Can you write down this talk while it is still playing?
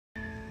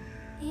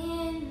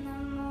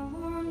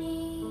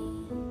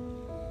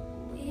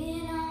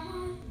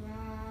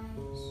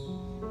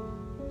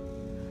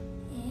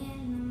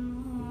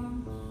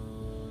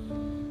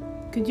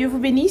Que Dieu vous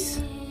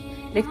bénisse.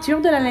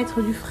 Lecture de la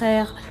lettre du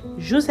frère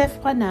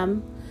Joseph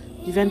Brανham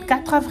du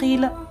 24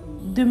 avril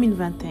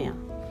 2021.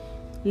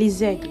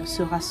 Les aigles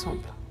se rassemblent.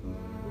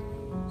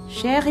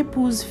 Chère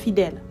épouse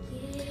fidèle,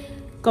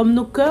 comme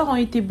nos cœurs ont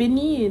été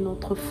bénis et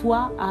notre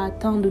foi a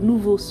atteint de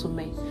nouveaux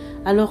sommets,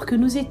 alors que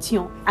nous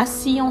étions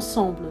assis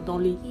ensemble dans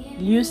les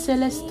lieux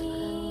célestes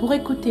pour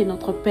écouter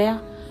notre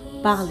Père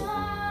parler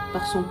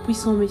par son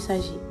puissant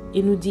messager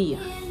et nous dire,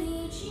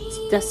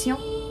 citation,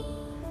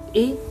 «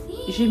 Et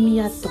je m'y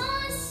attends,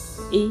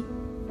 et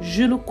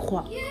je le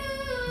crois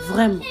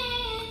vraiment,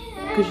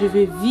 que je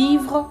vais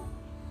vivre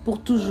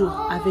pour toujours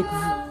avec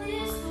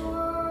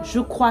vous. Je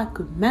crois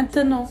que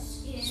maintenant,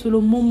 c'est le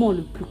moment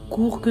le plus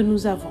court que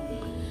nous avons.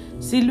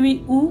 C'est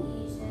lui où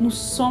nous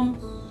sommes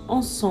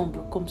ensemble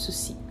comme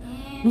ceci.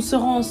 Nous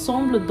serons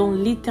ensemble dans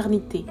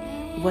l'éternité.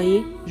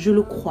 Voyez, je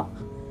le crois.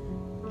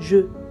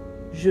 Je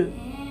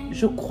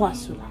crois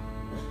cela. »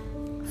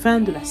 Fin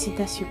de la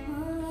citation.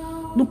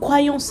 Nous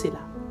croyons cela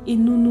et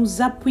nous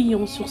nous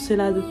appuyons sur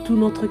cela de tout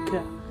notre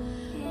cœur.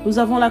 Nous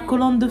avons la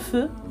colonne de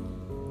feu,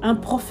 un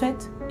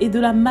prophète et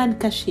de la manne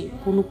cachée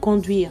pour nous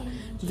conduire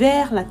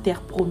vers la terre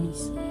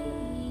promise.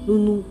 Nous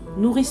nous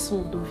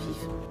nourrissons d'eau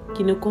vive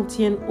qui ne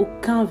contiennent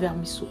aucun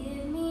vermisseau,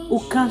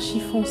 aucun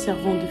chiffon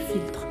servant de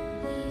filtre,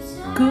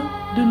 que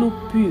de l'eau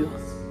pure,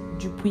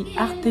 du puits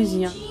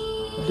artésien,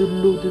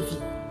 de l'eau de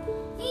vie.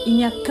 Il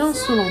n'y a qu'un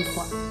seul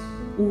endroit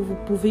où vous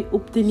pouvez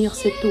obtenir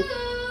cette eau.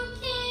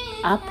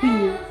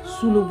 Appuyez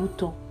sous le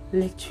bouton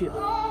lecture.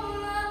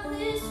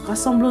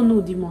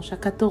 Rassemblons-nous dimanche à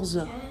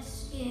 14h,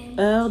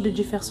 heure de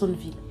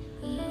Jeffersonville,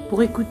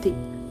 pour écouter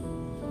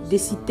des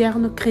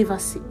citernes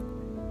crevassées,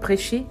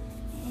 prêchées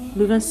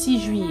le 26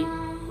 juillet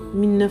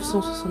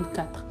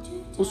 1964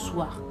 au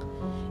soir.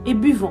 Et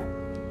buvons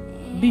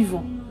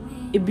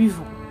et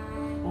buvons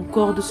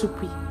encore de ce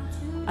puits,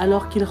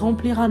 alors qu'il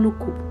remplira nos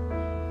coupes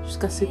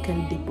jusqu'à ce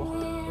qu'elles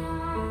débordent.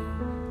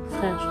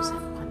 Frère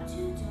Joseph.